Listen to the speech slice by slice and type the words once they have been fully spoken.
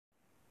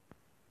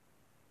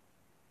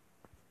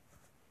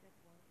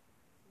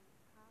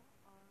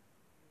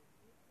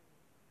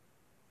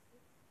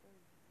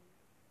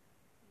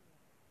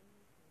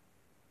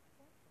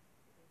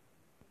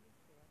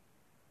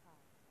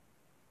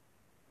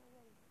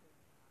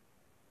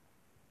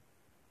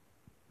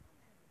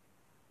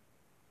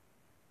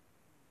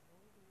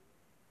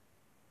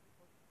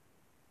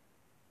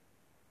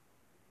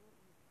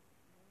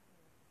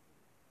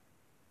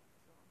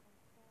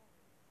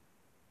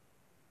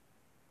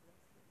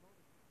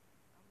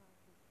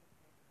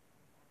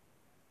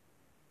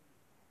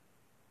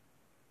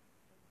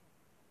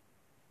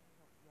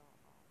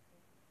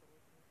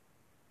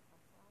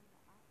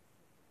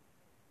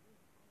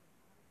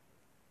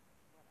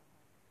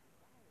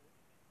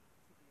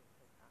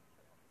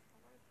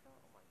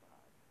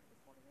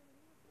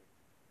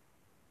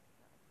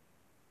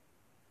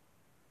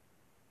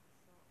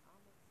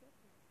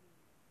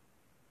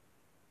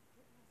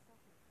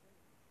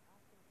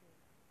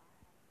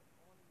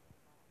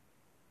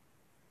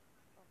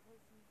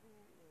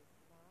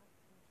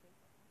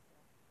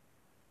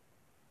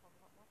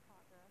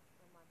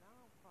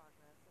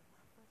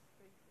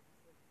face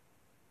it.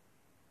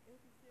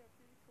 It'll be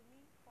therapeutic for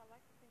me. So I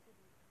like to think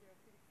it'll be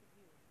therapeutic for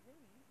you.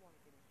 Maybe you want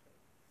to get in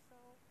shape. So,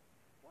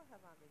 what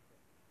have I been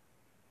doing?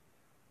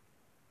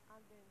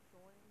 I've been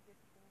joining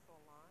different things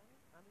online.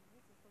 I've been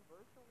using some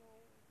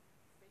virtual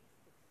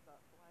Facebook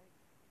stuff. Like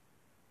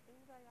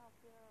anybody out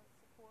there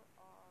support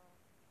our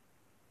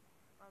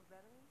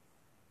veterans?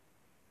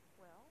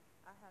 Well,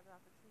 I had the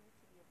opportunity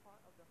to be a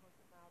part of the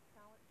 100-mile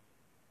challenge.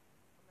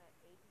 I'm at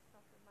 80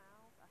 something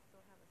miles. I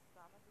still haven't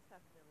stopped. I just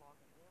haven't been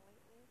logging in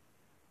lately.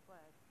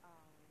 But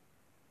I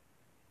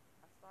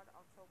started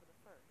October the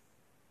 1st.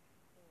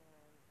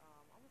 And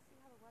I'm going to see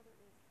how the weather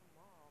is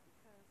tomorrow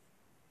because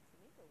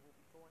Tanika will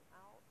be going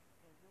out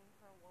and doing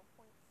her 1.2,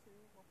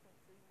 1.3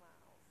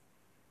 miles.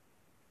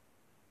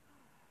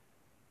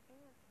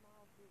 And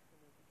tomorrow's big for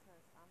me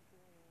because I'm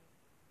doing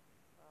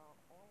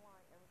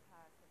online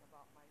advertisement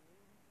about my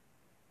new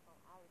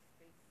outer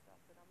space stuff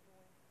that I'm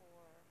doing for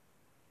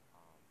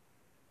um,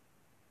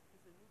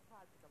 it's a new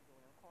project I'm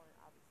doing. I'm calling it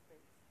Outer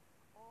Space.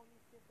 All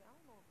these different. I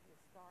don't know if you're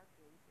a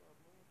stargazer or a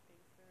moon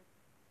chaser.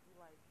 You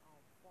like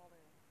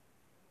fallen.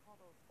 What do you call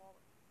those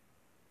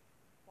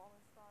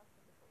fallen stars? I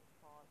think that's what it's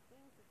called.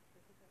 Things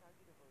that's within our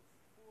universe.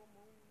 Full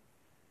moons,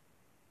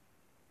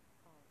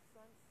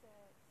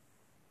 sunsets,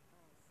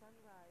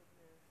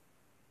 sunrises.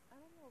 I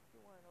don't know if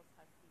you're one of those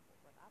type of people,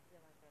 but I've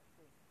been like that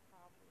since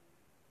probably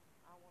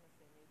I want to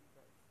say maybe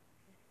birth.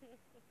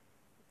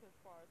 Because as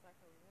far as I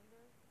can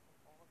remember,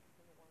 I've always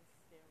been the one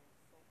staring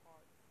so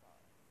hard at the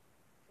stars,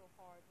 so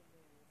hard at the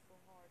moon, so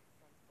hard at the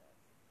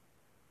sunsets.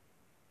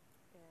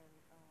 And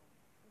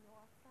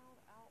I found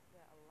out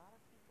that a lot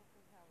of people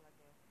who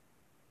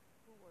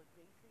are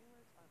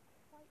daydreamers are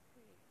quite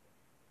creative.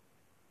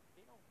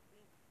 They don't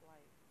think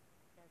like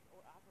as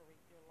or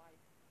operate their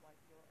life like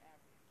your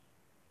average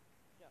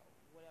Joe,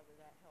 whatever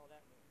that hell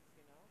that means.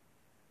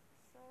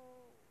 So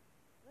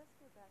let's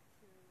get back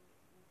to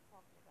me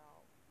talking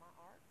about my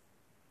art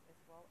as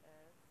well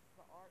as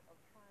the art of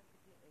trying to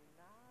get a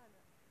non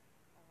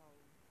um,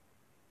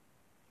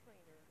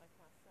 trainer like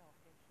myself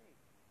in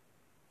shape.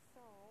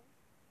 So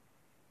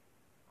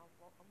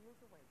I'm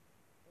losing weight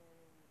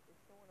and it's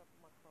showing up in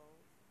my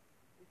clothes.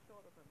 It's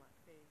showing up in my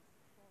face.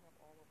 It's showing up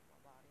all over my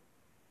body.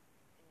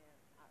 And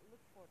I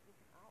look for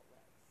different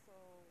outlets. So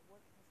what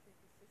has been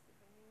consistent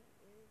for me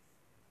is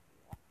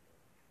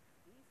walking.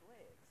 These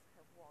legs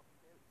have walked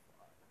very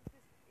far, not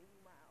just 80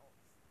 miles.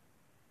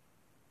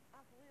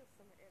 I've lived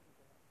somewhere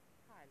everywhere.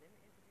 Hi, let me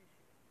introduce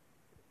you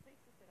to the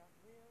places that I've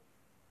lived.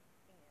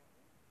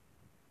 And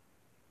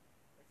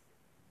let's see.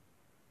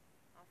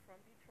 I'm from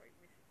Detroit,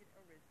 Michigan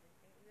originally.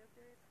 Ain't lived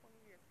there in 20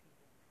 years,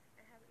 people.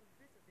 And haven't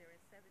visited there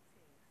in 17.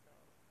 So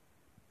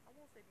I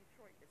won't say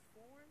Detroit is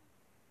foreign.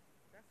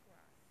 That's where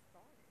I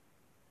started.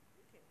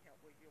 You can't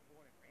help where you're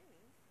born and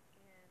raised.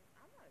 And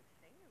I'm not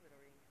ashamed of it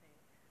or anything.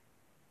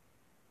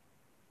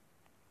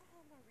 I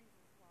have my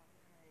reasons why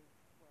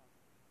well,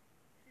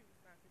 choose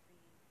not to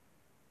be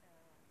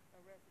a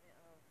resident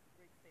of the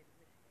great state of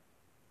Michigan.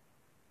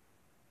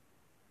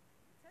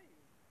 To tell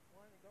you,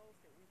 one of the goals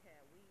that we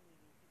had, we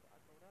meaning people I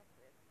grew up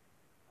with,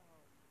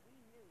 we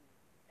knew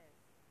as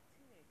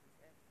teenagers,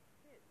 as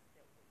kids,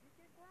 that when you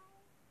get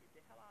grown, get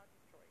the hell out of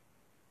Detroit.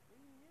 We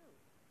knew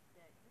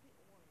that you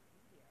didn't want to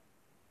be there.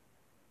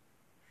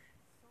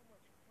 So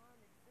much crime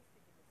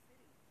existing in the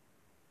city.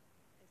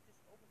 It's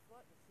just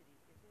overflowed the city.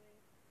 Is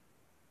it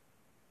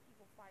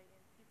people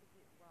fighting, people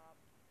get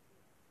robbed,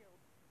 people get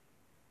killed.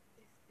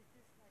 It's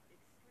just like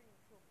extreme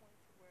to a point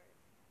to where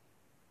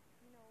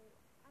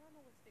I don't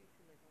know what state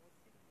you live in, what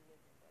city you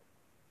live in, but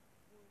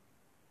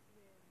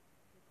when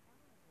the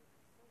crime was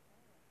so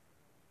bad to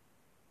where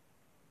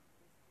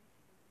it's reached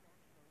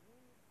international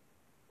news,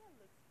 that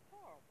looks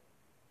horrible.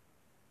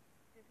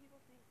 Then people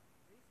think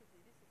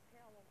basically this is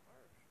hell on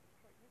earth,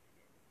 Detroit,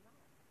 Michigan. It's not.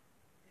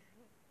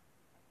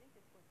 I think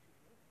it's what you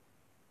make it.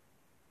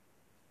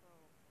 So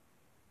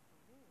for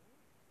me,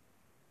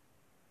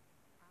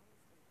 I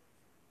was able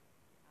to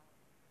get out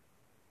of there.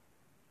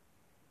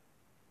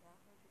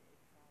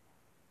 985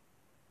 hours.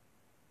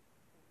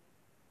 For me,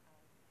 out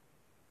of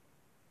Detroit.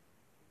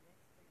 The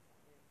next place I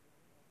lived was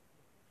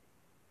Michigan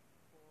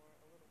for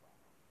a little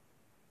while,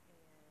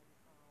 and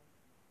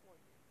 4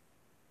 years.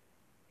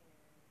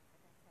 And I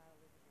got tired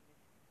of living in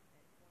Michigan.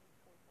 At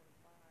 24,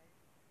 25,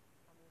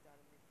 I moved out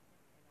of Michigan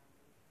and I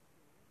moved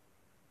to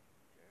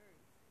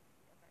Jersey.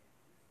 Okay,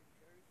 decent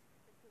Jersey.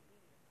 It's a good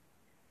medium.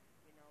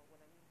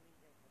 What I mean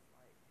medium was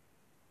like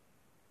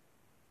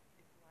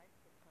it's like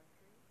the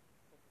country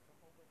because it's a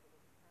whole bunch of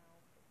little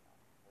towns but a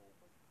whole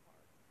bunch of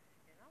parks.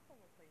 And I'm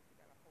from a place that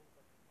got a whole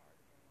bunch of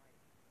parks and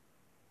like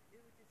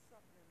it was just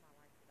something in my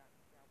life that I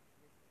was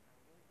missing. And I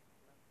really just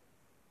left for the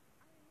city.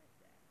 I didn't miss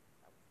that.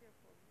 I was there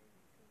for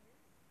maybe 2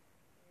 years,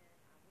 and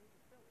I really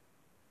didn't feel it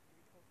to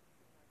be closer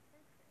to my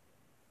church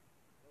family.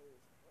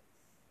 Those butts.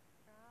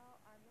 Child,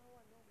 I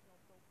know we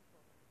don't throw people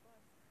under the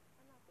bus.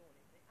 I'm not throwing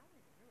anything. I don't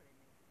even remember their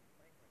names to be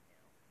frank right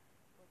now.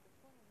 But the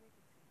point I'm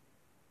making to you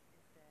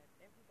is that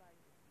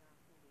everybody is not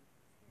who they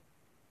pretend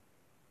to be.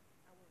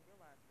 I wouldn't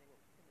realize they were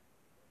pretending to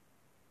be, but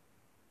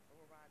there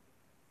were a lot of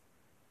different things.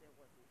 There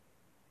was it.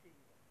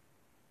 genuine.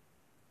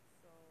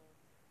 So,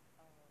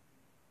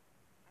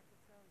 I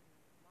could tell you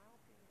my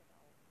opinion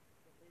about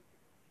religion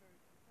and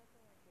church is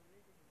nothing like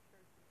religion and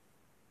churches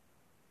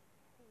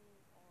who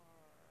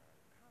are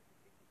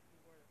contradicting to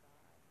the word of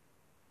God,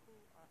 who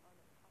are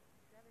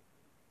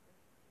unapologetically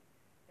Christian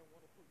and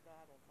want to put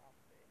God on top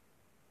of it.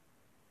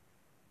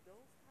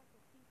 Those type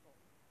of people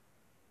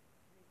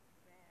make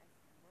mass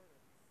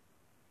murders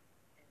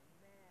and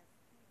mass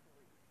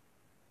thievery,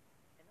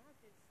 and not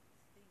just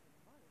stealing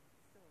money.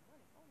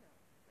 Oh no,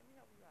 let me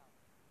help you out.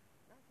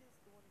 Not just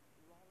doing it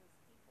lawless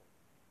people,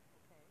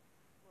 okay?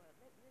 But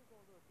let me go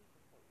a little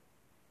deeper for you.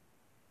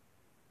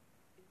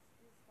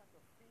 It's like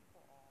a free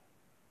for all.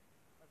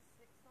 A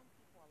sick. Some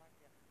people are like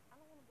that. I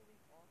don't want to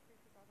believe all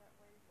Christians are that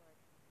way, but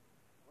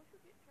once you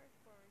get church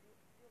burned,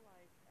 you're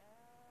like,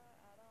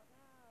 I don't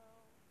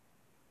know.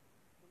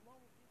 The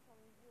moment you tell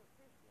me you're a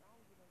Christian, I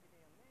don't even know your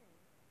damn name.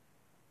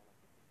 I feel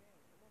like it's a game.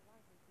 And more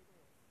likely it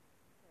is.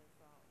 Because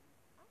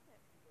I've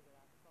met people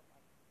that I felt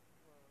like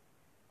were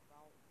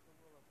about the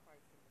will of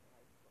Christ in their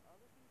life. But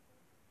other people,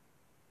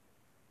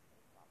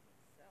 it's about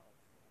themselves.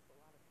 And that's a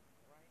lot of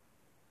people, right?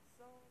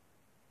 So,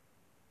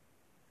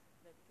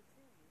 let me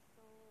continue.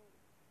 So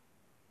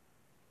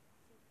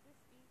this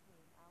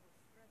evening I was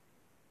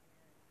stretching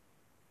and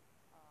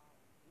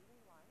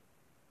eating right.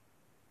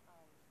 I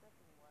was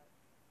stretching what?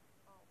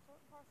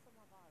 Certain parts of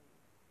my body.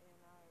 And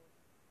I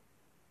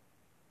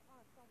kind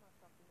of tell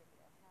myself to make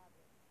it a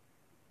habit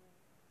to drink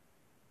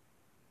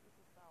just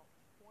about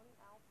 20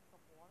 ounces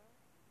of water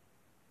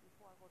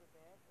before I go to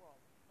bed. Well,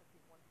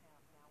 actually one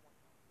half now, one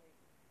half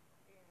later.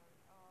 And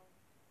I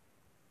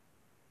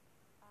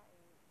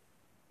ate,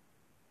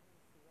 let me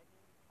see, I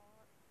ate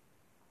carbs.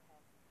 I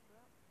had some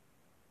shrimp.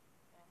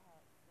 I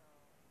had the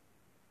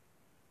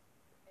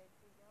eggs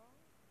were young.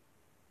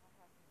 I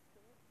had some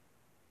spinach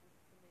with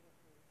tomato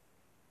juice.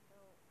 So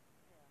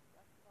yeah,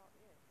 that's about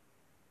it.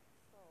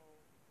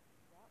 So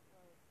that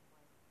was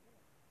my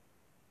dinner.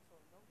 So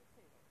no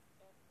potatoes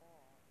at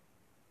all.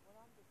 What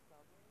I'm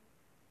discovering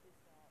is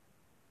that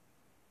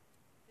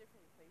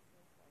different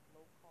replacements like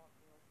low carb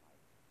meals,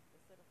 like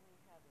instead of me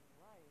having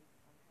rice,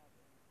 I'm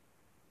having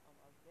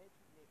a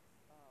veggie mix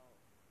of,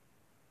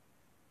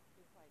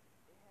 it's like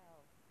they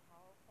have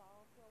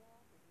cauliflower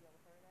pilaf. If you ever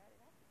heard that, it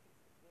actually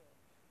tastes pretty good.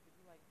 If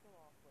you like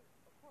pilaf, but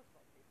of course it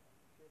don't taste like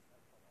just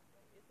like pilaf,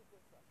 but it's a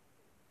good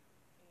substitute.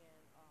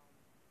 And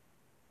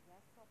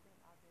that's something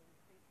I've been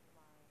replacing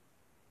like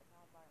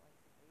I'll buy like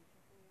some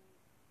Asian food,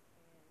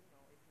 and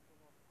Asian food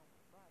normally come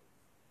with rice.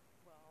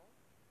 Well,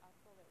 I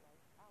throw that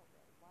rice out,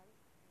 that white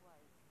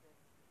rice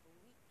that's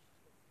bleached,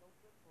 that's no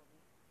good for me,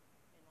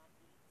 and I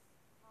eat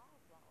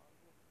cauliflower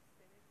with some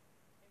spinach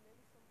and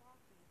maybe some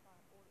broccoli if I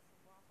order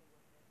some broccoli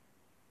with it.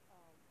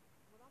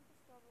 What I'm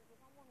discovering,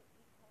 if I want to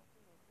eat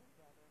healthy and eat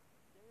better,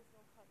 there is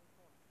no cutting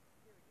corners,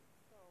 period.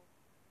 So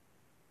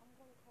I'm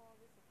going to call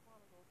this a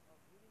chronicles of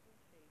getting in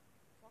shape,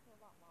 talking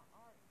about my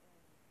art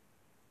and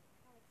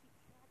trying to keep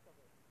track of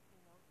it,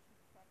 keep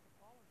track of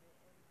all of it.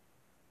 And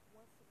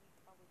once a week,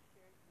 I will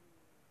share you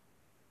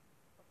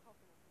a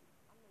couple of foods.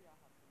 I know y'all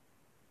have busy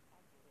weeks.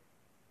 I get it.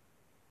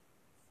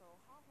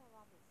 So how have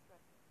I been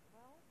stretching?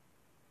 Well,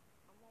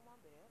 I'm on my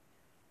bed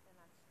and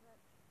I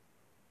stretch.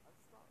 I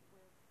start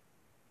with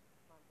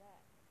my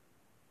back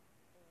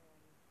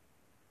and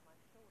my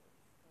shoulders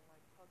and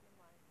like hugging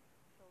my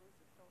shoulders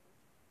to shoulders.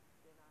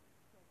 Then I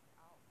stretch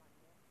out my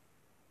neck.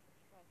 I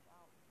stretch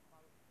out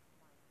my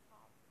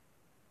top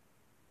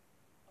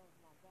of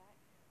my back.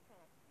 Try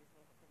not to use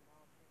medical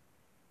terminology.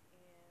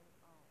 And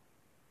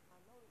I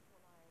notice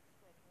when I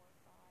stretch one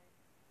side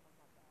of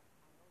my back,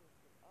 I notice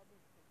the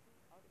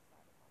complete other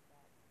side of my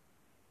back,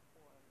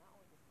 or not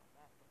only just my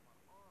back, but my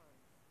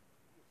arms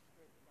get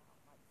straightened out.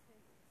 My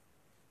tendons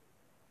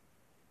straighten out.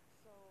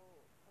 So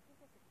I think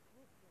that's a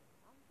good thing.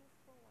 I'm just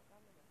feeling like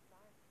I'm in a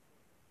science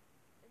experiment.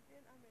 And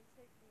then I've been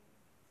taking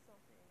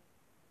something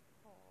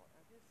called,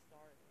 I just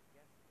started it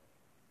yesterday.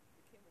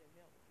 It came in the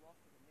mail, it was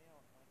lost in the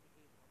mail, and like they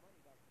gave my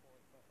money back for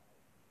it, but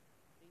like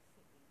they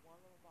sent me one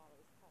little bottle.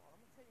 It's called, I'm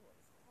gonna tell you what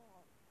it's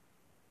called.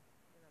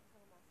 And I'm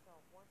telling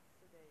myself once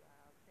a day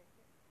I'll take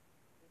it.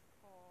 It's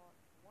called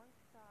One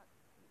Shot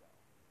Keto.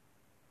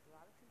 A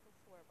lot of people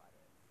swear by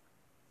this.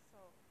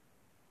 So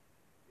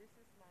this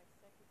is my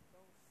second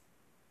dose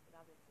that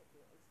I've been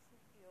taking. It's 2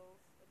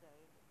 pills a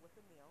day with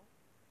a meal.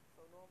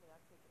 So normally I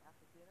take it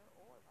after dinner,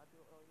 or if I do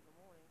it early in the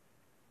morning,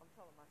 I'm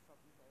telling myself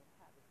these are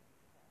habits I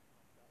need to have for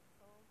myself.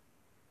 So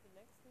the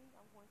next thing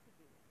I'm going to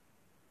do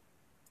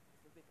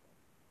is a big one.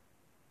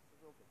 It's a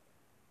real big one.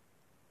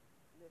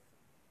 Listen,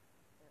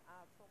 and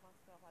I told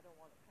myself I don't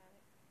want to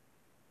panic,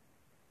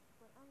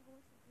 but I'm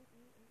going to give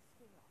you a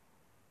scale.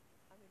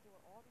 I've been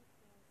doing all these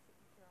things,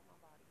 taking care of my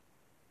body.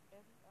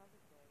 Every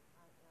other day,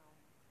 I am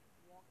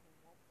walking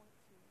 1.2,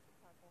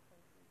 sometimes 1.3,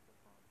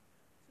 sometimes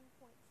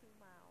 2.2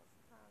 miles,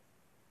 sometimes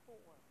 4.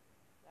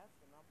 That's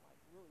when I'm like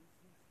really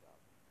juiced up.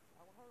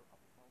 I was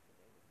told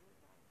today was really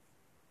nice.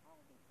 I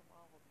don't think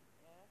tomorrow will be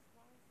as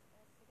nice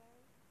as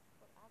today,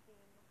 but I've been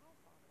in the house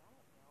all day. I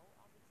don't know.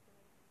 I've been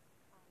spending.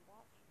 I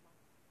watch my.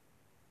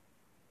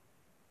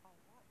 I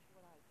watch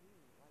what I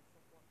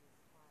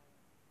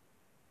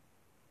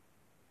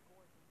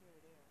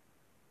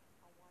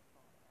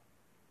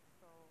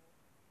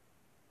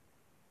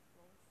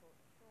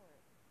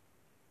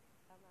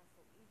I'm not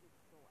so eager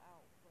to go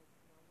out, but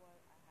you know what?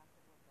 I have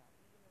to work out,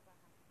 even if I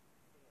have to do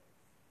the stairs.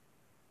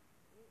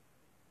 The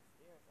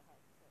stairs, I have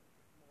to tell you,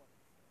 is more than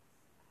the stairs.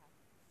 I have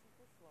to be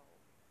super slow,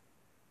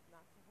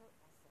 not to hurt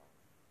myself.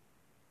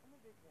 I'm a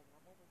big woman.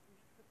 I'm over 300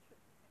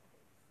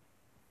 pounds.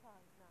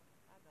 Size not.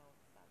 I know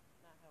it's not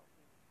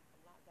healthy.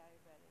 I'm not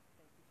diabetic,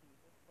 thank you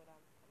Jesus. But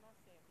I'm not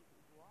saying people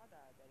who are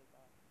diabetic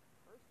are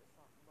cursed or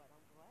something. But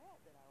I'm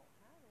glad that I don't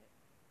have it.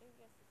 And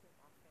yes, it's in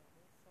my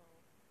family. So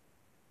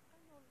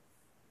I notice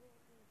little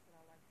things that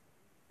I like to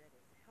eat that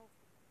is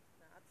healthy.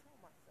 Now I tell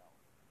myself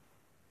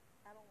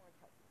I don't like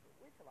healthy food,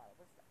 which a lot of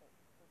us don't.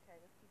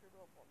 Okay, let's keep it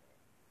real for a minute.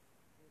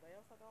 Anybody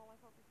else I don't like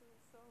healthy food?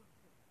 So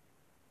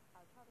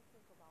I try to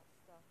think about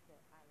stuff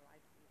that I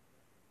like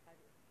eating. I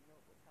didn't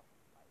know it was healthy,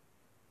 like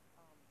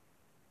um,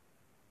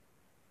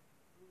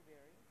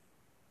 blueberries.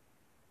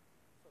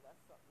 So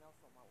that's something else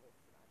on my list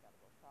that I gotta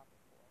go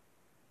shopping for.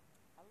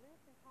 I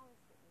lived in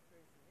Collinsville, New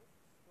Jersey, and there's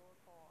a store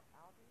called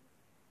Aldi's.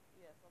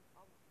 Yes,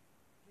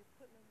 you're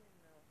putting them in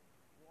the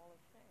wall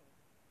of shame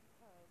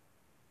because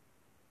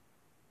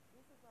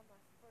this is not my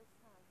first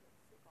time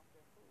getting sick off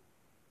their food,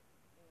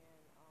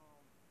 and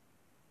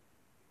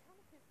it kind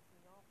of pisses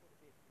me off a little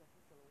bit because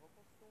it's a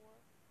local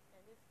store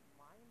and it's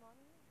my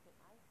money that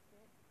I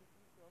spent to get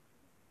these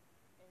groceries.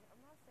 And I'm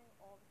not saying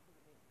all the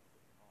food made me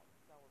sick and all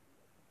because that would be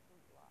a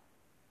complete lie.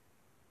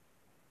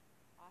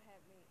 I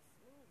have made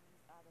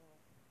smoothies out of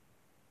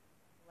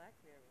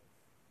blackberries,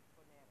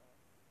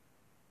 bananas,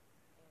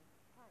 and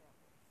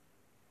pineapples.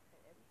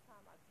 And every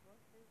time I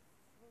drink this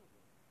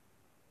smoothie,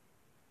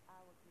 I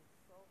would get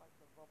so like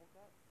the bubble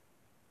guts,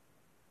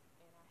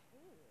 and I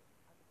hate it.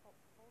 I just felt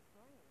so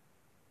drained.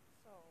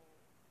 So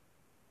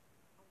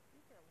I'm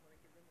thinking I'm going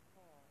to give them a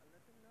call and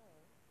let them know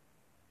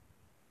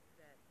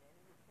that they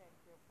need to check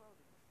their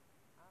produce.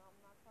 I'm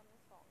not trying to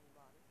insult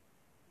anybody.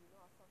 You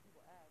know how some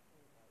people ask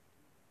me, like,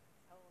 you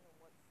telling them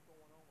what's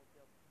going on with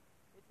them.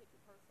 They take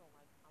it personal,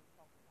 like I'm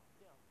talking about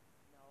them.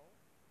 No,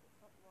 there's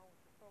something wrong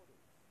with your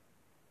produce.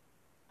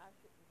 I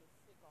shouldn't get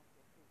sick off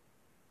your food,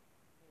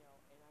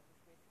 and I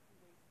just basically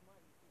waste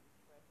money eating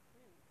fresh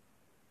fruits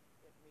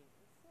that made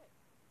me sick.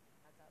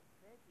 I got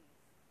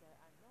veggies that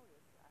I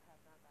noticed I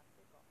have not got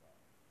sick off of.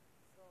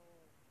 So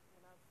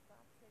when I've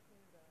stopped taking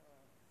the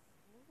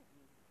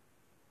smoothie,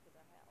 because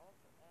I had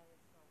also added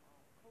some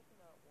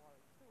coconut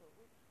water to it,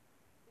 which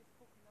is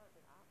coconut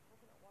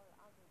water that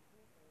I've been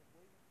drinking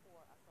way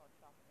before I started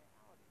shopping at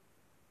Aldi's.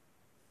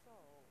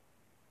 So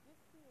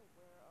just be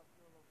aware of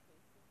your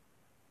location.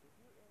 If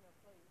you're in a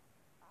place,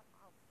 I'm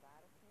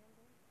outside of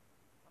Camden.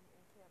 I'm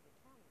in Camden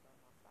County, but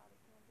I'm outside of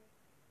Camden.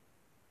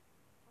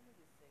 Let me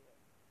just say it.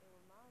 It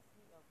reminds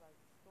me of like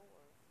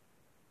stores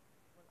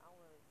when I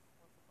was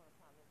once upon a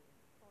time living in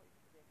Detroit,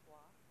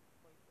 Detroit,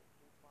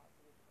 Detroit's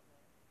original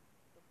name.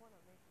 The point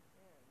I'm making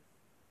is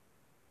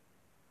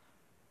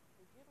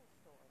the ghetto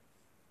stores,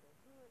 the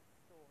hood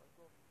stores,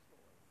 grocery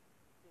stores,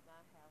 did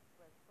not have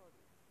fresh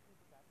produce.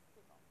 People got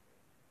sick off of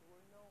it. They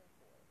were known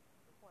for it.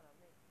 The point I'm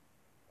making.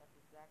 That's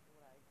exactly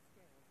what I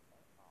experienced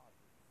at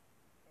Aldi's.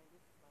 And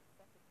this is my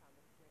second time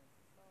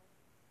experiencing so.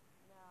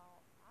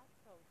 Now, I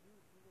tell you,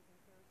 if you live in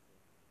Jersey,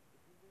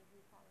 if you live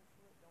here,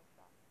 Collinswood, don't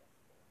shop at that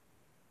store.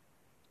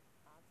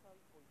 I'll tell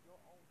you for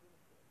your own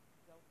benefit,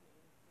 don't get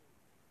any food.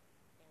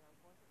 And I'm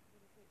going to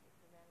communicate with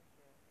the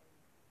manager and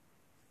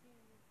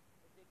see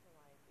if they can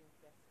like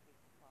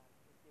investigate the problem,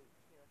 if they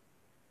would care to.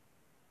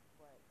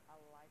 But I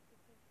like to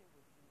think they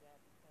would do that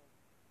because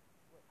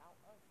without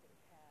us, they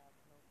have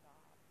no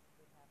jobs,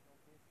 they have no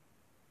business.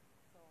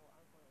 So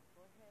I'm going to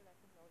go ahead and let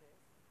them know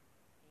this,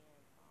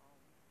 and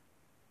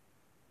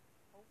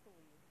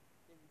hopefully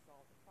they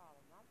resolve the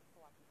problem. Not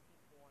so I can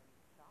keep going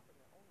shopping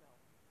there. Oh no,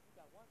 you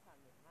got one time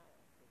to get my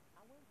ass because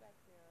I went back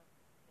there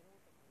and it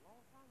was like a long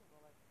time ago,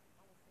 like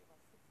I would say about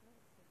 6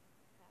 months since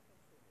this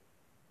happened to me.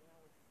 And I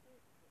was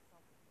sick with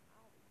something from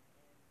Aldi's,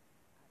 and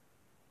I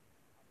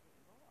I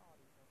didn't go to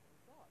Aldi's as a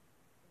result.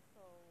 And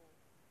so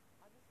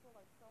I just feel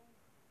like some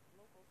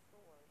local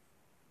stores,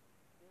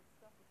 their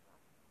stuff is not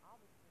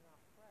obviously not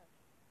fresh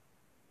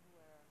to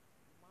where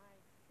my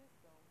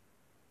system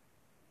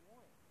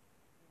wants,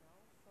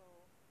 So,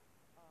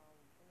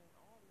 and then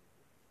Aldi's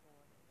is a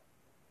store that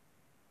represents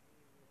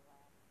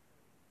lab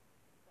made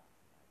stuff,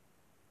 like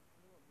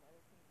little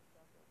medicines and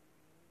stuff that we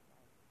need,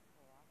 like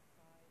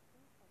peroxide,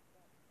 things like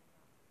that that you're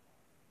not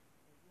supposed.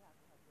 And you have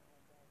to have your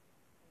own bag to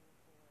be paying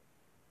for it.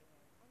 And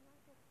I'm not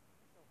just,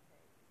 it's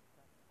okay if you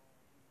got your own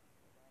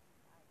reusable bag.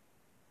 I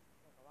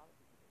like a lot of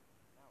people do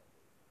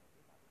nowadays.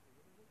 They about to get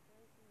rid of it,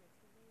 Jersey, in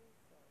 2 years,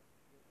 so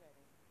get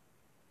ready.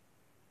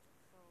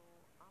 So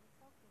I'm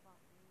talking about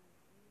me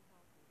eating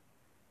healthy.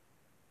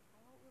 I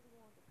don't really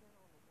want to depend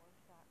on the one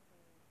shot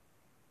thing,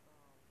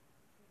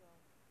 keto.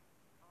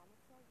 I'm gonna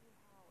tell you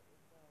how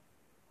it does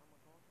me. I'm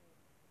gonna go ahead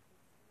and put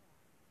this here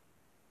out,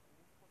 and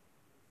this is supposed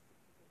to be a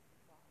 60-day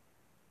supply.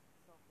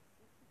 So for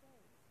 60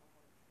 days, I'm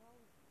gonna tell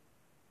you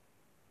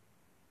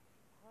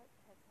what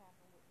has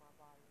happened with my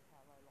body.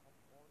 Have I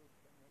lost all this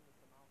tremendous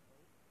amount of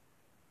weight?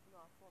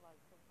 I feel like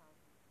sometimes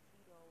you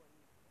keto and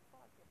I feel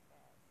like you're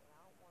fast, and I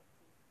don't want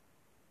to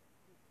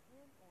get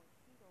been on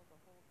keto the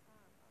whole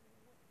time. I mean,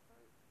 it wouldn't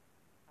hurt.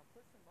 I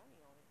put some money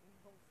on it, you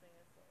know what I'm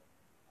saying? So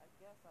I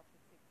guess I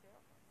should take care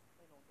of myself.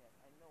 I don't guess.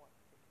 I know I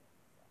should take care of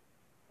myself.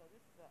 So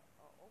this is a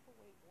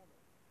overweight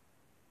woman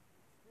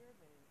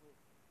experimenting with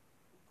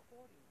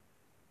recording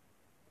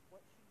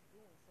what she's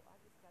doing. So I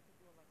just got to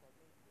doing like a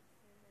maybe a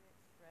 10-minute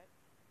stretch.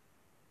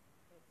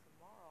 And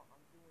tomorrow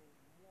I'm doing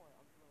more.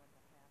 I'm doing like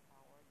a half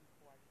hour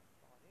before I get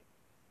started.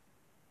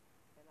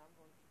 And I'm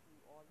going to do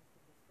all these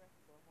different stretches,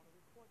 but I'm going to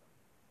record them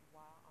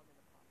while I'm in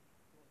the process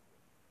of doing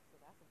it. So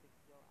that's a big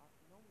deal. I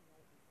normally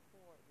don't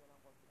record when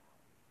I'm working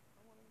out.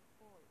 I want to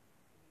record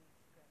me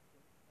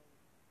stretching and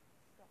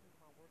starting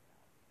my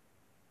workout.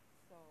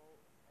 So,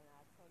 and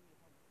I tell you if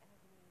I'm in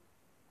agony,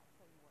 I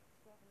tell you what I'm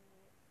struggling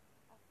with.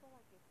 I feel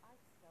like if I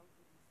tell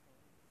you these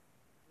things,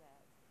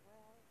 that,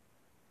 well,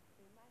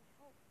 it might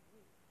help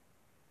you.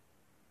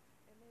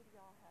 And maybe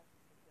I'll have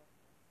some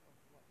suggestions of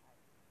what I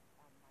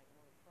might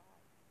want to try.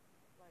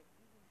 Like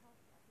eating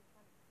healthy. I've been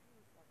kind of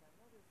curious about that.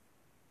 I noticed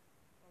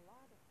a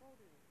lot of the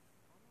produce,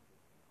 I know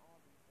this in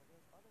Aldi's, but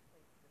there's other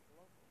places that's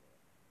local there.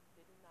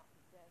 They do not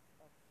possess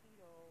a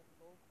keto,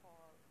 low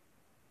carb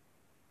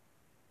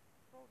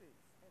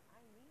produce. And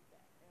I need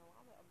that. And a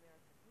lot of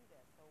Americans need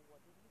that. So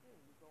what do?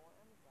 We go on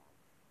Amazon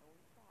and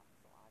we shop.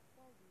 So I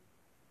tell you,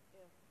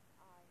 if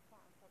I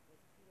find something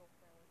that's keto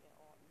friendly at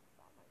all eats,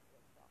 I might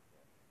still shop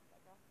there.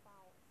 Like I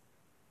found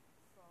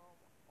some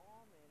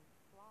almond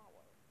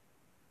flour,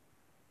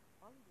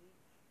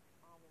 unbleached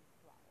almond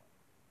flour.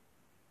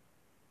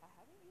 I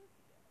haven't used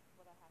it yet,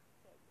 but I have to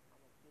tell you,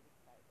 I'm a bit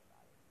excited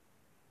about it.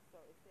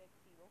 So it said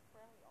keto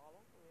friendly all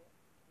over it,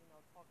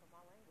 talking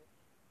my language.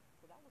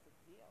 So that was a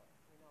deal,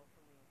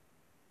 for me.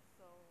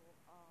 So,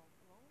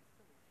 long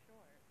story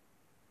short,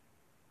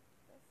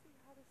 let's see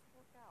how this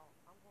work out.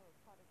 I'm going to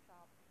try to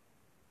shop.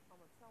 I'm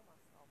going to tell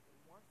myself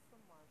once a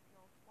month,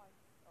 no,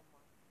 twice a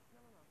month. No,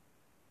 no, no.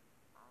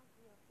 I'll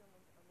give them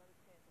another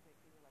chance if they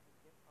give me like a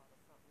gift card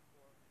or something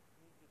for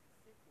me getting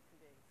sick for 2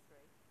 days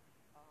straight.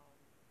 Um,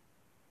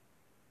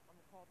 I'm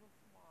gonna call them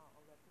tomorrow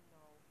and let them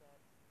know that,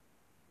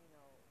 you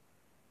know,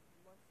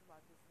 much to my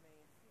dismay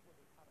and see will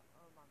they try to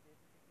earn my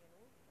business again. It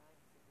would be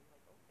nice to be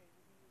like, okay,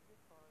 we'll give you a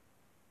gift card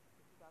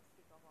if you got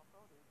sick of our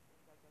produce and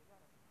yada yada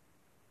yada.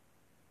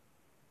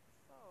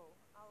 So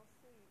I'll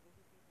see if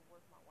it's even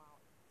worth my while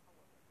even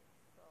telling them this.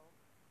 So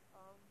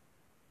um,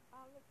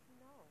 I'll let you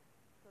know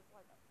because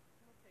like I'm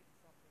gonna tell you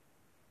something.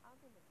 I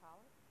was in the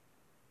college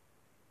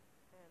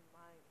and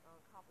my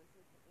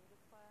composition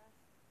English class,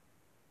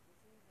 the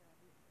things that I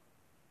didn't know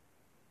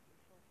was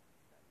social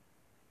studies.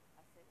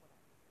 I said what I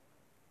didn't know,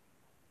 like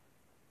life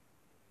studies,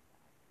 which is the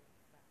actual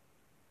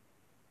science.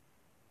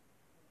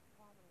 In a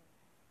prominent,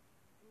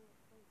 good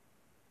places,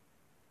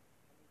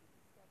 when they get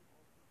to study,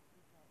 most people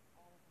who have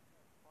all of them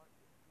have heart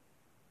issues,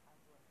 high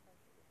blood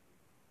pressure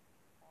issues,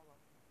 all of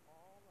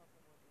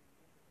them were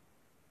individuals.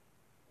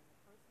 And the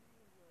person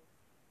who was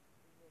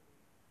really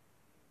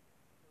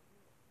the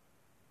real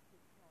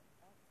didn't have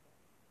access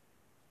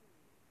to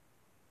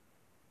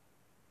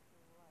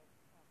the right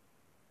type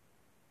of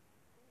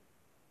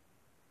schooling.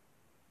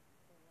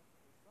 And as a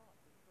result,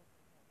 this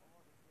person had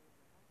all these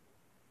major health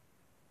issues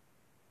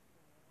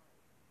in their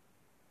life.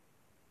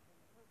 And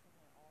the person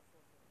had all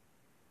sorts of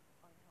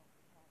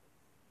unhealthy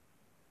habits.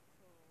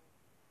 So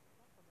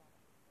that's a lot of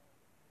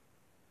understanding.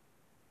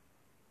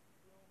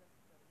 You don't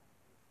necessarily have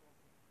to be a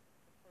smoker.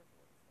 The person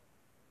was a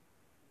smoker.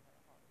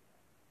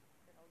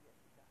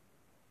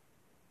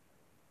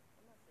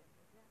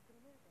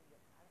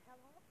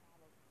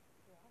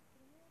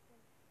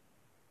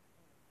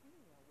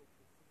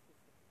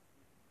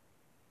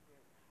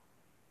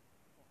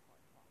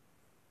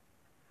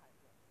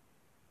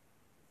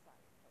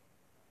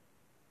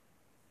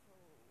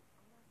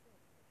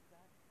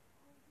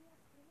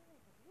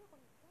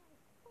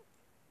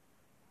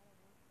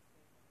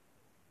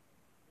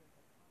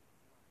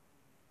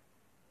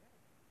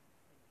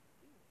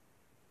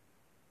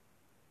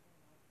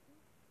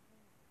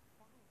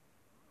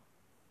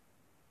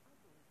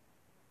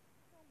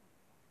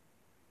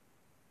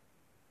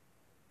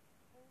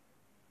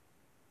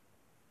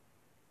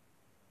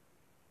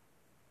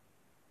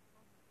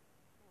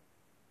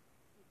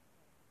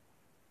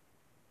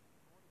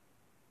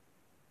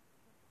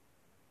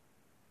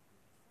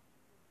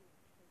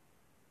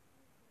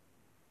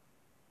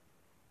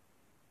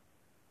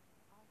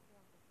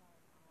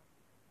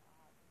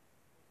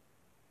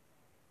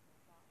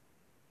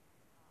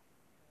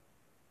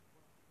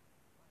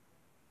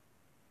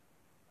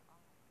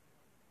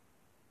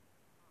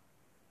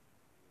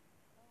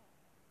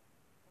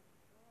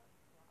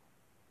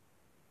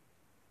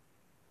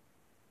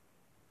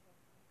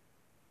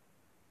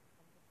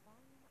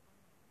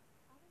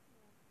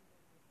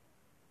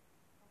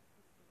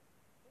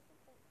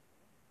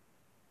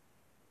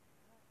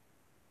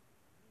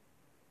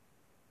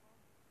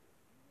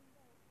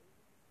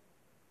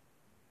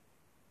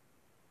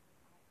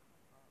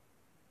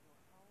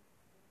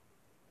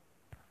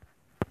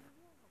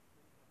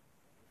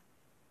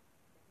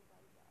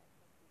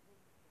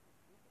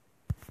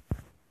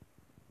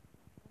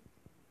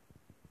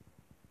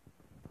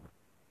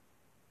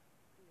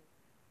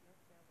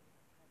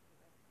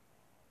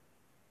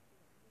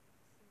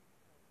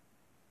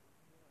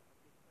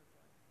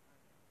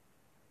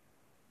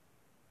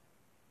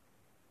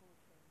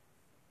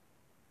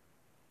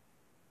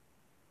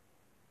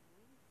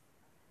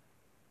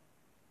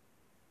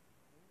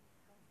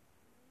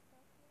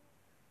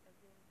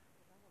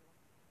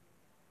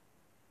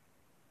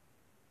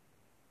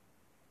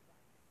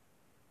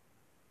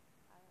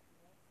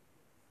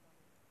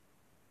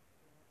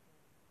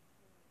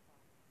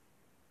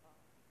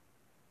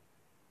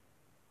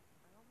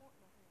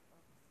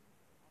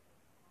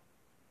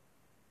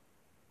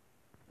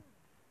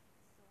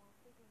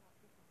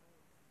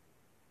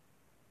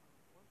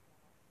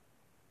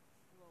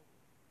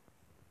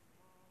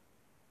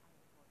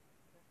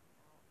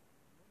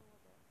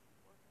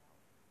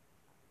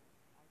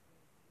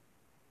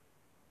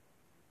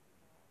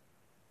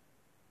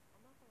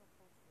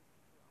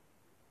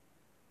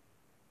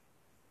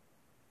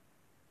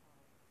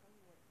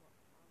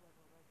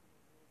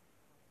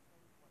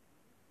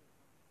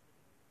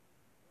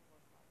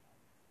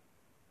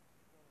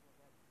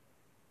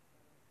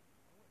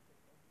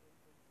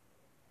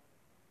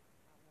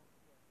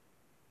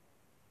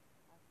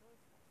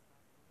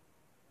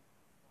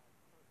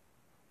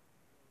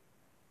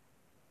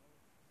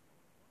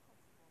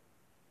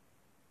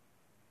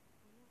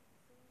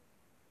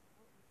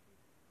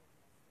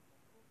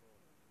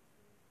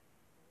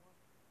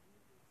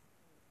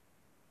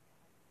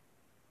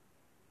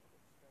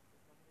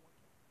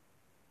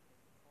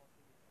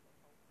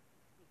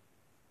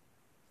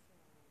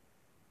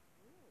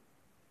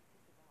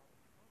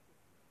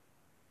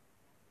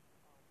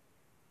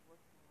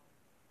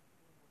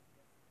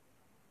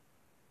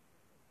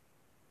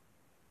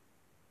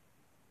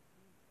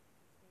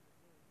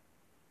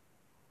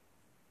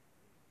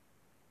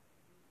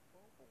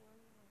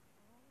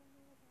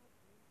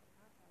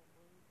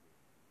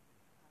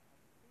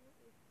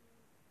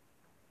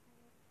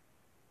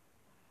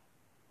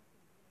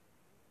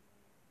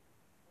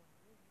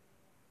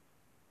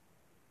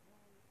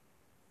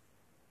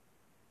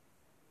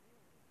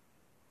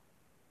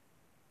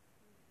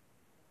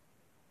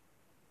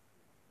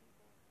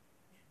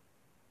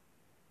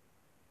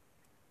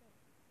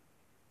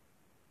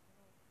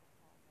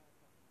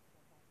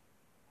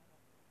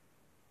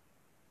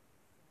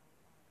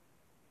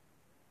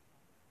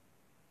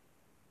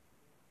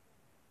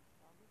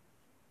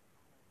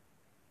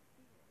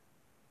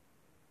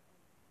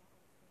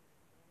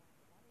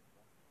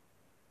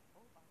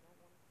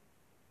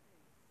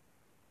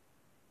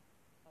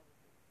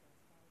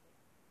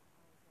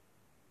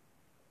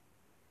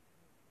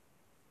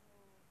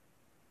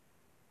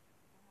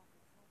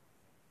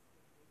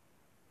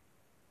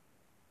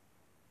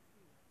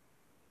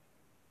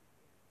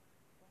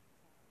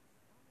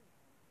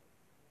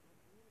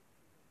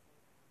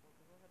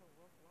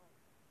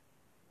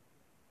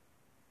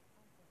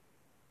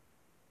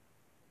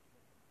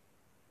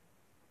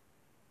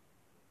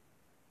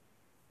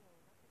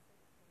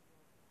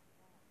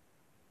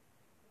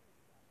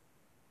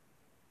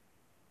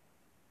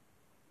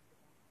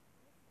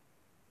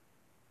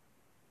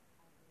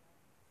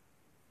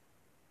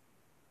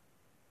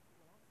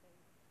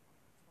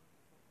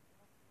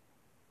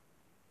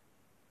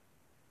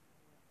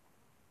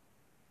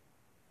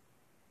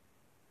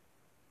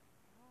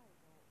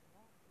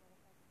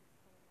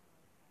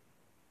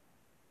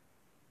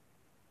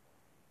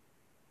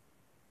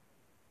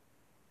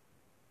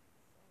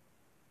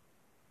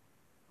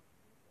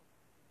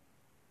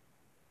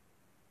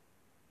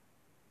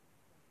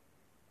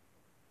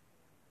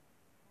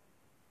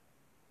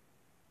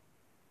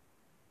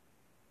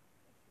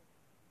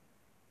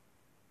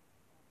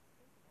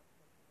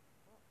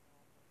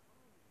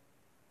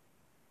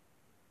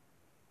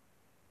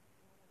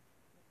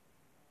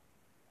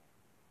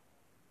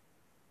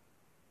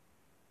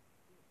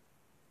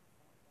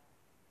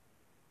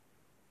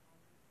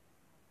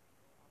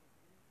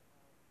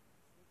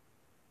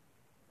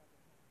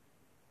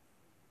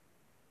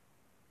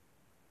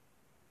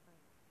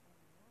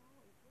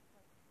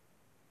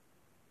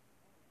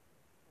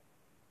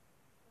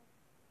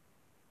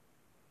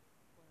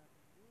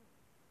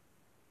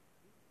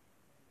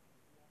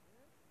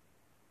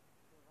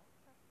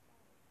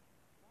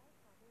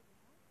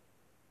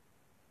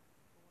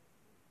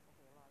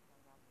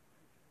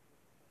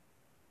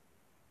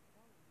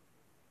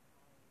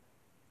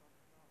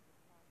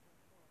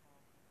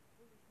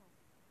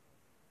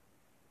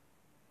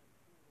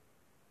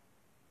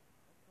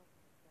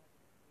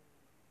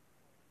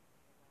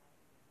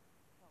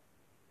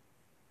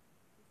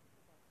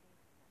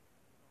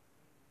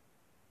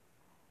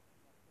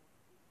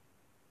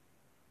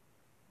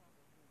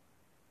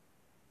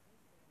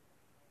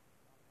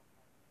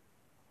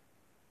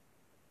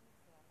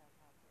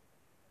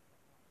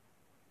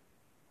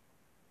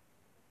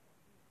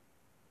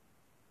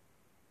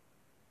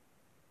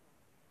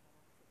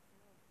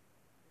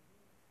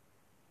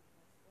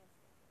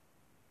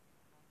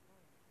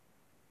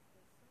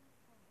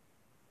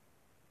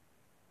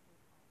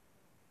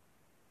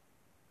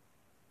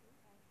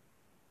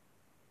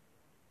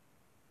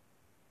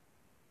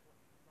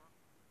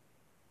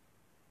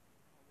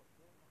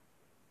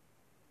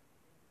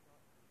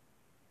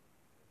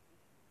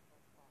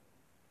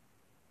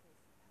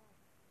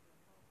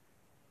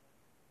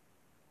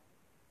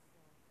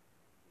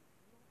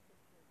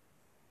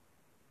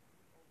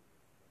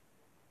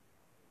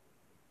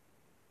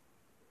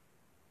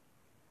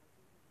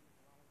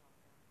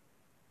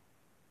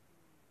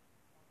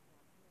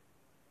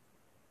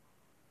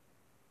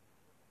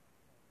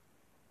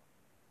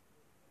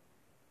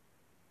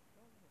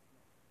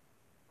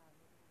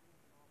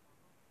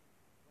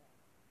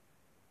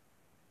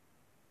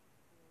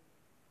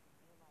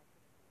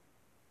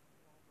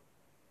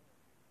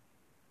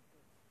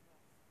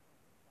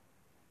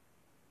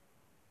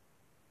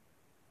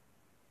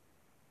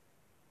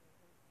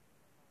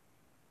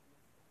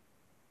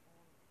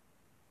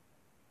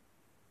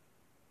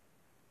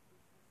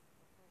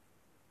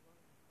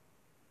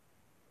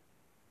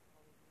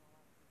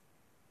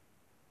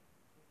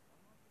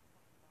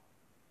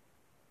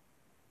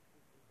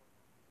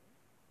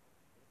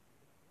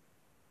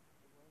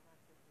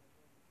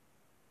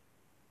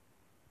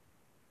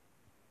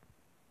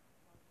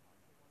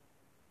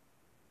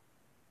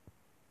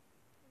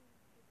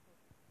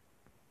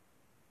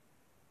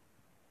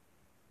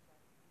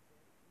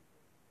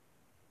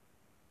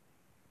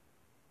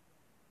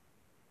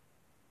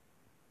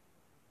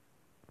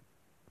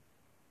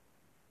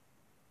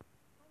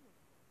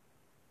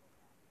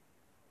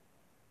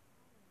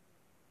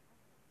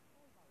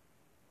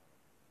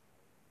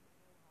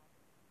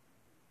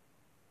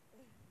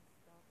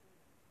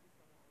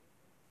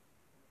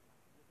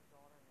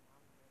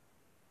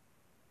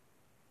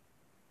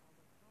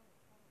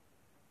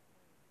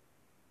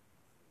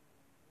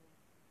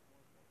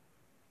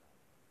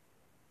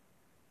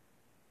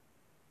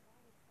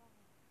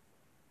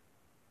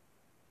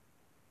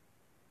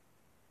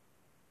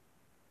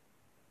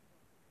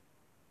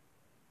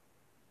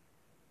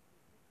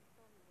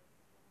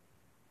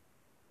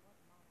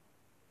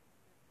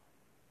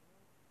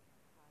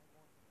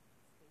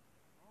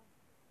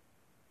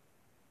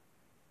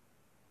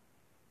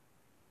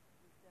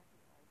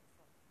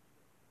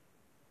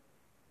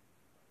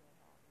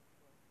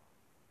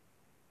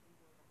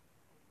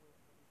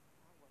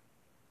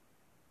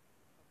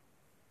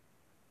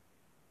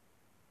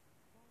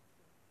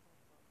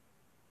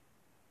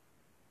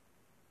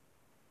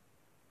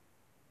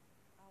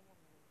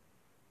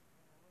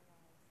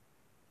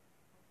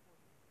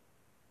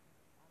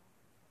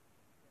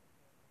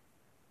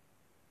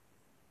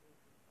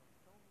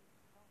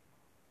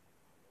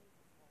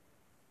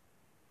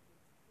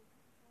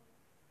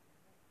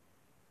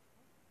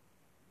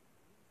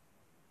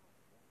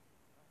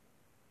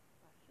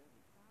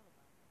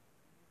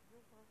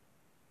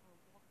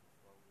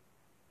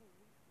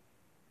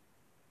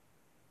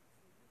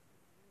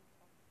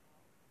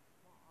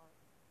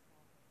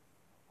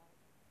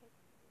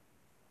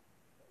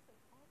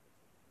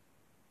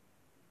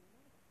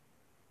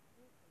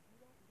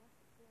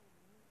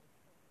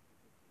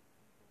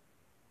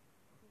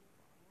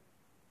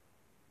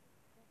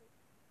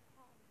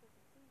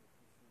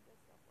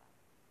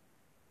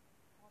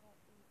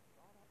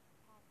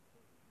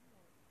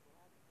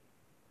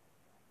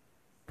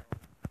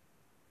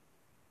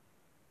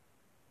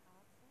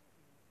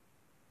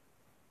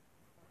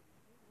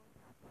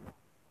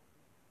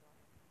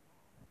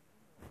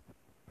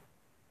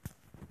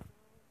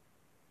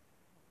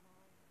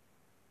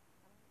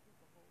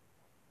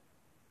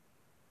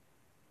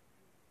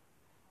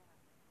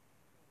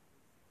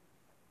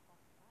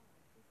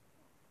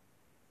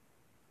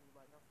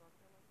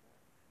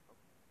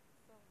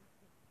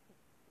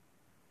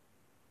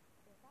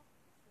 So if I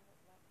had to sit up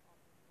laptop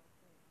in front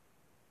of me,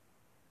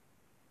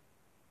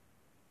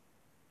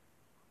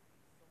 I would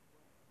be so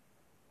glad,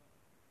 so glad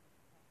that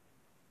the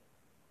caffeine is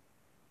chasing me.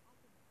 I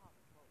wouldn't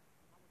probably smoke.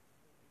 I would just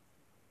go get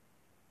cigarettes.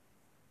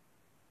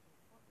 Cause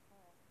in front of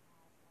class,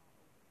 eyes wide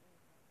open,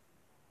 ain't nothing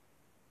to see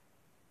past.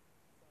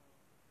 So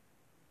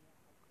yeah,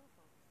 of course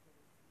I'm just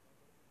gonna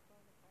but if in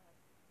front of class,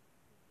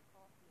 keep the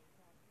coffee and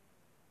caffeine,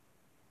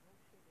 no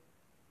sugar,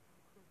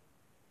 I'm gonna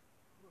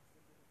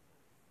listen to the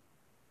sense.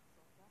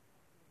 So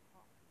definitely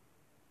coffee,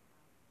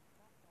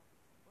 and I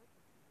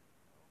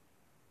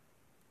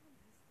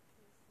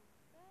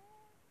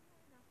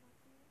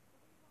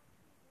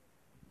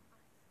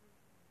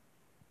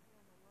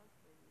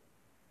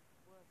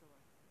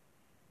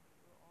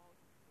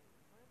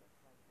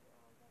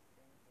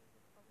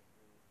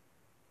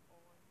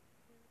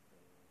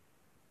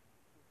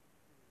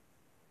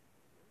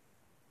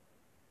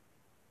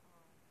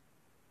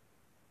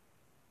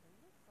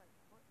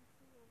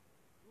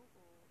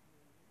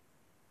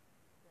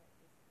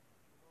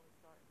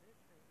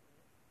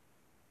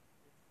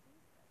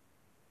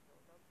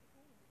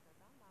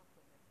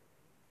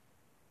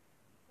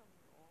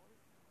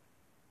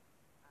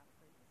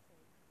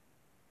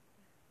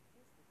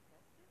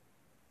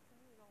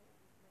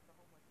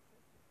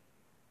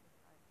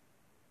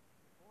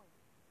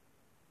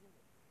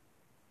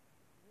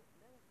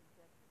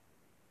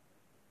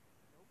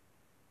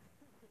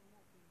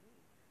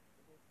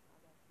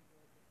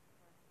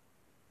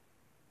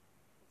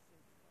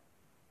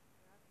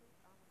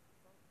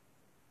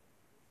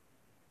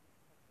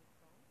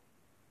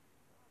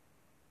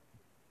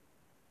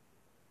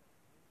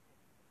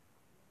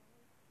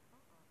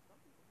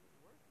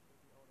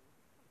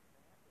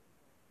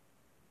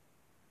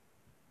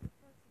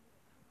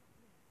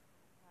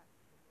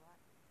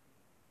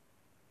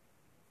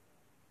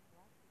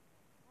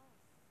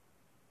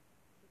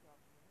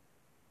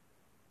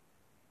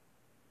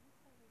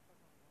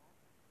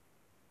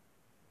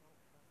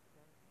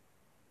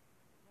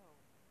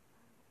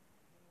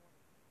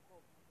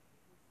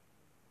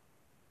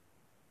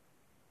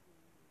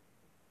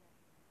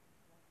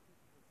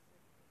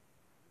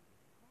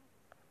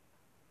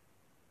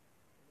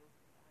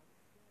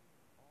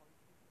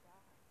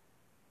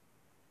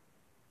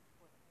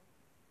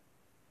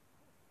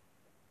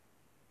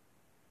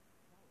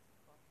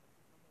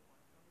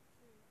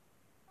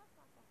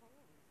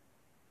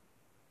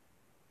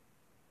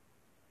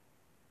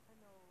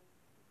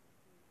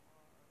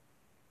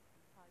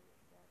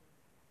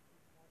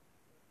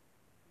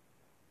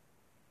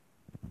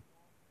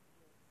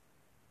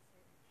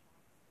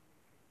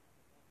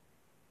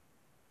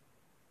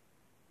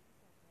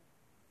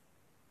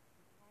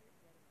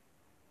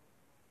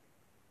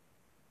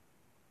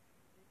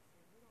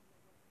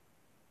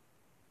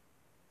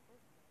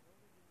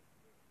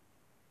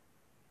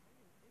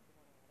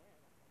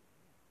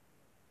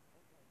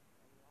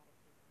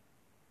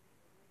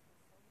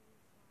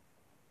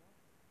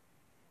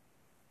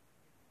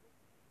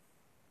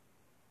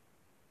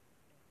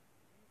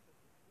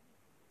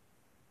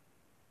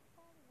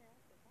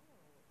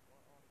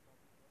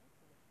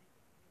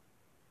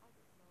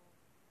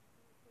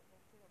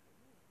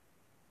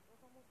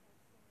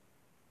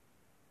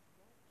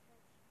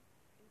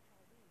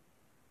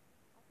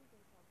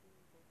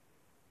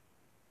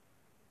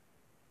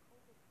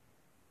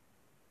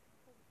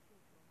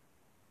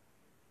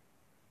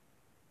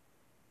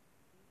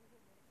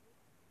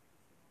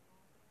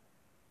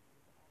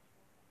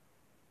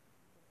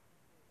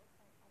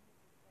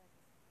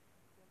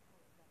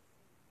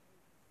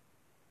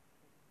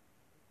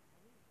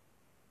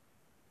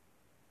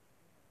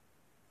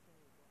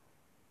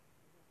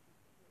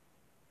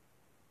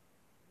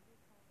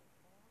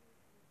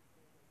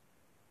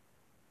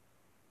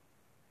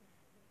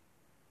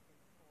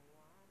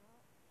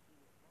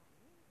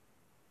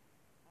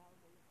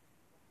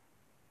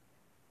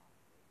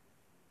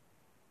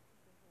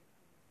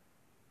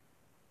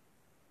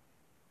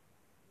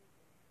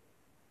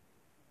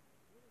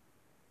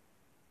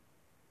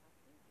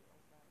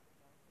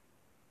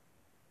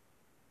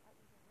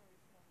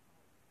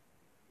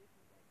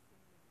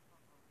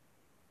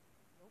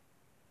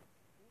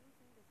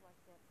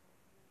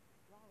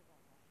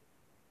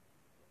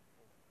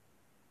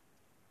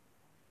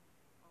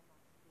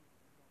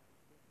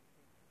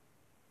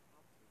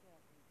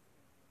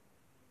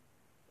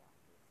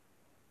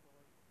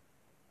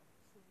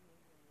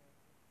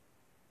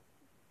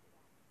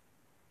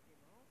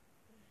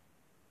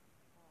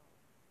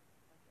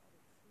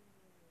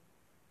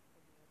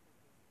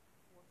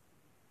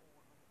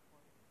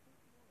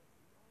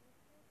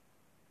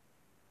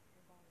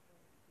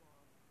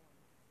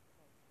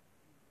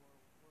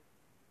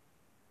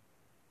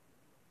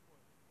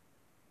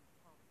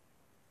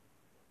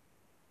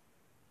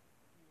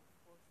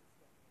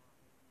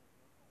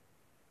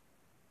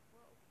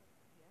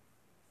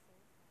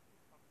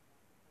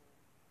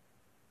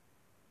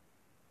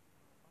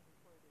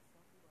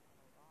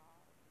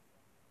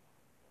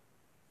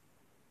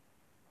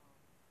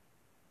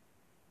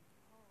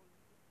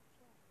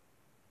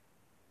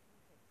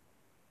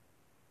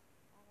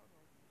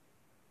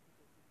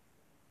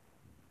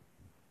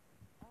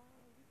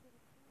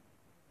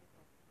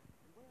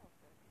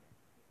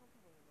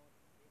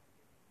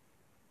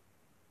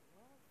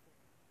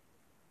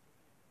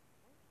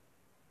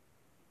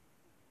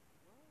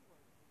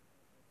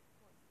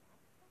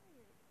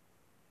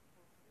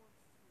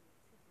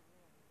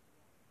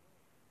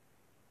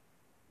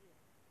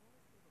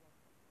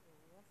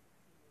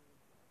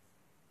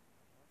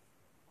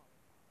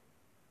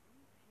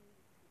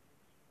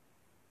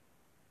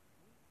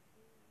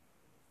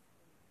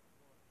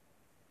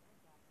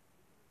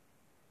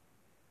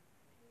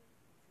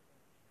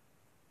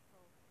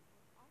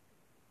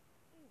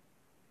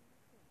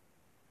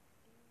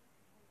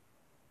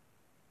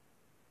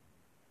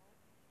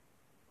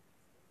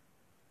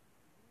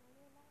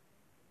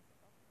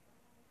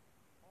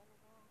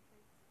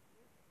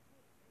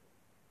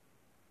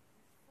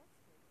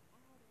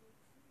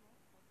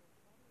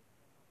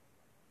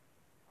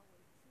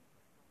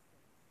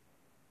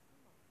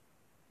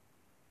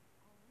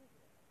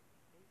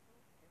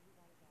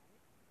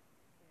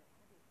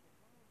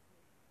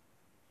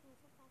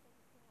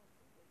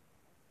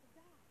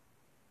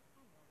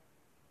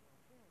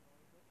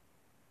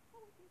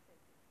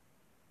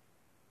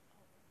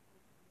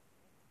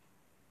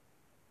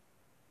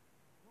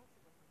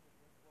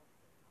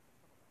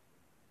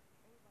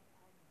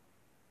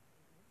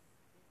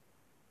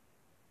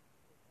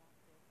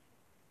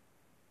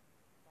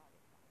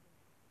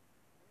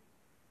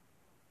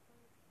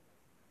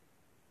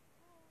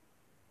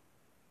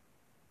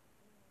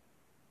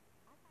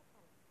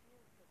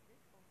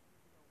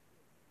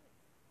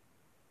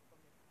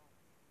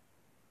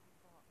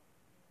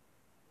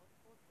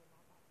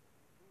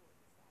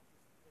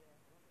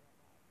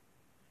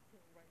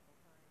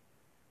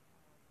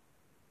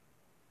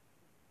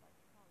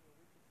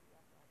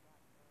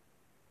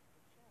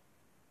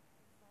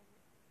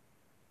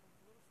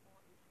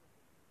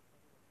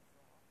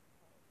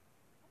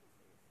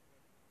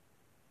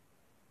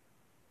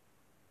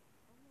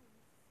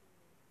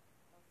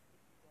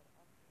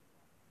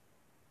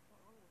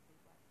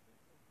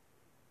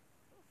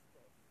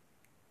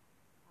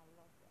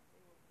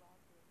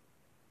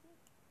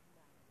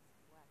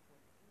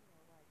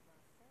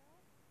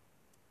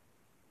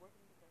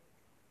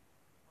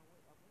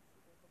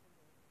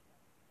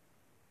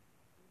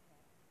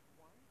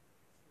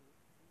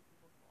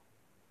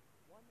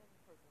one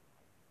every person was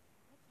like,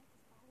 that check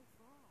is probably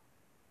fraud.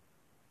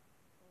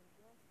 And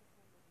yes, this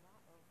one was not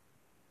of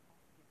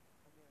African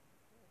American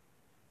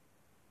heritage.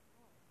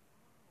 But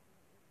wow, man,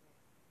 it was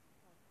like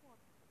you want to talk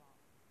about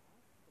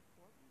us, the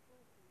poor people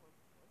who were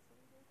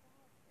forcing their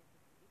jobs and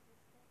had to get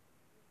this stuff,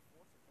 being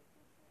forced to take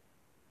this shit,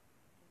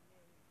 and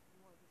then you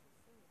want to just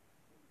assume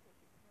maybe take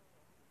your time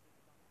and really think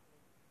about our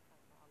labor,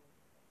 not our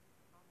labor, but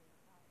how many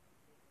jobs we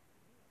take as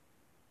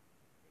Americans.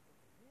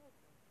 Because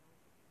Americans know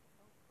to be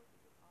so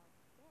crooked with our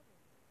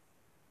government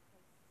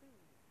because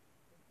food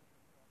in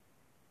America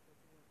for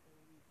doing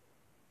illegal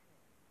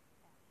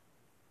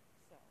transactions.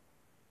 So,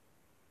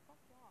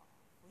 fuck y'all.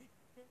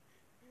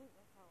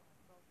 That's how I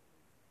felt at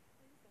least.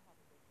 I used to have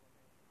a Bank of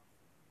America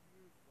house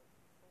years ago. It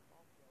was sold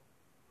off though.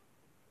 I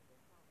paid for the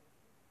account. It was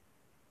empty.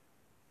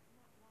 I'm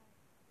not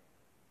lying, okay?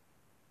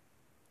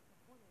 The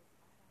point is,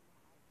 I had my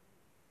ID,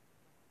 but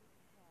I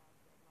didn't have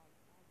that like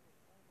address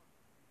on my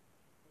ID.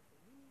 If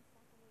they need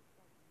something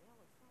like mail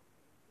or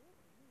something, good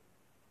with me.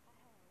 I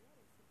had a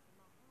letter sent to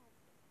my house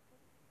and I put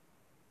it in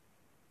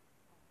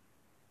um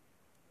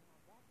in my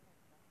backpack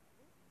that I had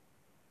with me.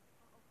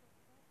 I opened up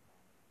the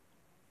backpack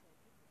and I said,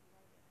 "This is a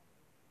letter that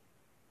hasn't been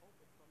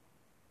opened for my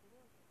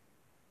clearance."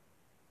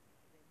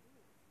 They knew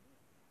it was me,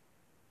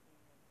 and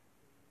they,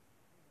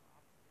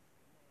 obviously looked at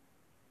the name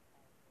and the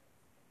address,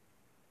 and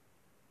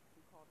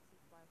he called the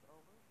supervisor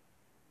over,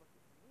 looked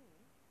at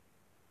me,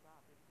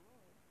 God, in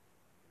blood,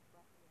 was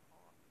wrapped in the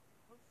car.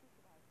 Her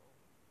supervisor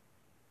over,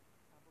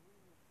 I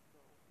believe it was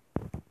still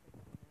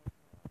Bank of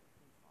America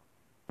police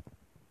officer,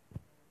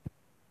 and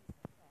he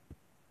said, "Cash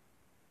it."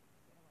 I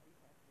said, "All right, you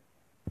cash it,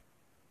 cash it."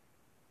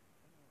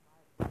 And then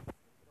Riley was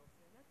stupid over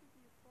saying that could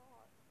be a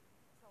fraud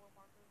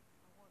telemarketer.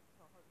 I wanted to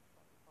tell her to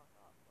shut the fuck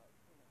up, but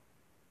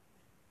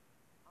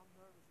I'm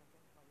nervous like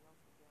everybody else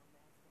with their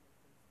mask on their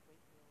face,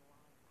 waiting in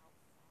line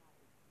outside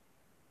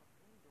of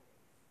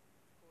indoors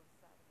to go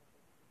inside of a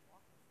bank and just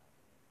walk inside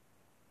the bank.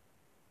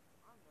 So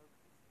I'm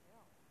nervous as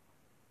hell.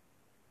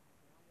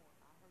 Like man,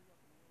 I hurry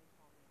up and you ain't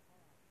call me a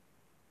cab.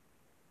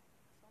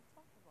 So I'm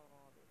talking about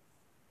all this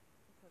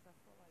because I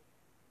feel like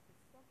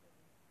it's something